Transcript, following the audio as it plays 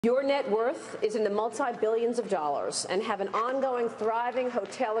Your net worth is in the multi-billions of dollars and have an ongoing, thriving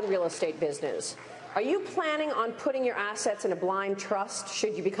hotel and real estate business. Are you planning on putting your assets in a blind trust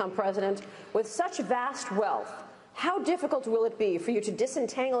should you become president? With such vast wealth, how difficult will it be for you to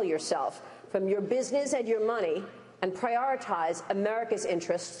disentangle yourself from your business and your money and prioritize America's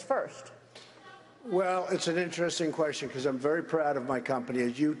interests first? Well, it's an interesting question because I'm very proud of my company.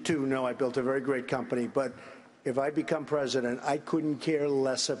 As you too know, I built a very great company, but if I become president, I couldn't care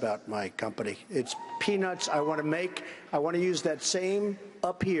less about my company. It's peanuts. I want to use that same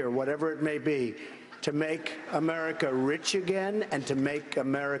up here, whatever it may be, to make America rich again and to make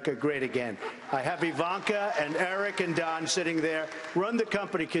America great again. I have Ivanka and Eric and Don sitting there. Run the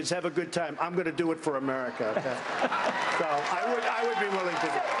company, kids. Have a good time. I'm going to do it for America. Okay? So I would be willing to do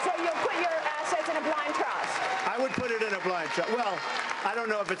it. So you'll put your assets in a blind trust? I would put it in a blind trust. Well, I don't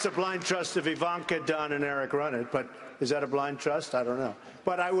know if it's a blind trust if Ivanka, Don, and Eric run it, but is that a blind trust? I don't know.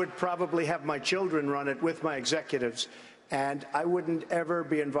 But I would probably have my children run it with my executives, and I wouldn't ever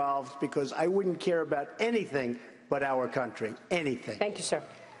be involved because I wouldn't care about anything but our country. Anything. Thank you, sir.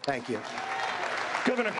 Thank you. Governor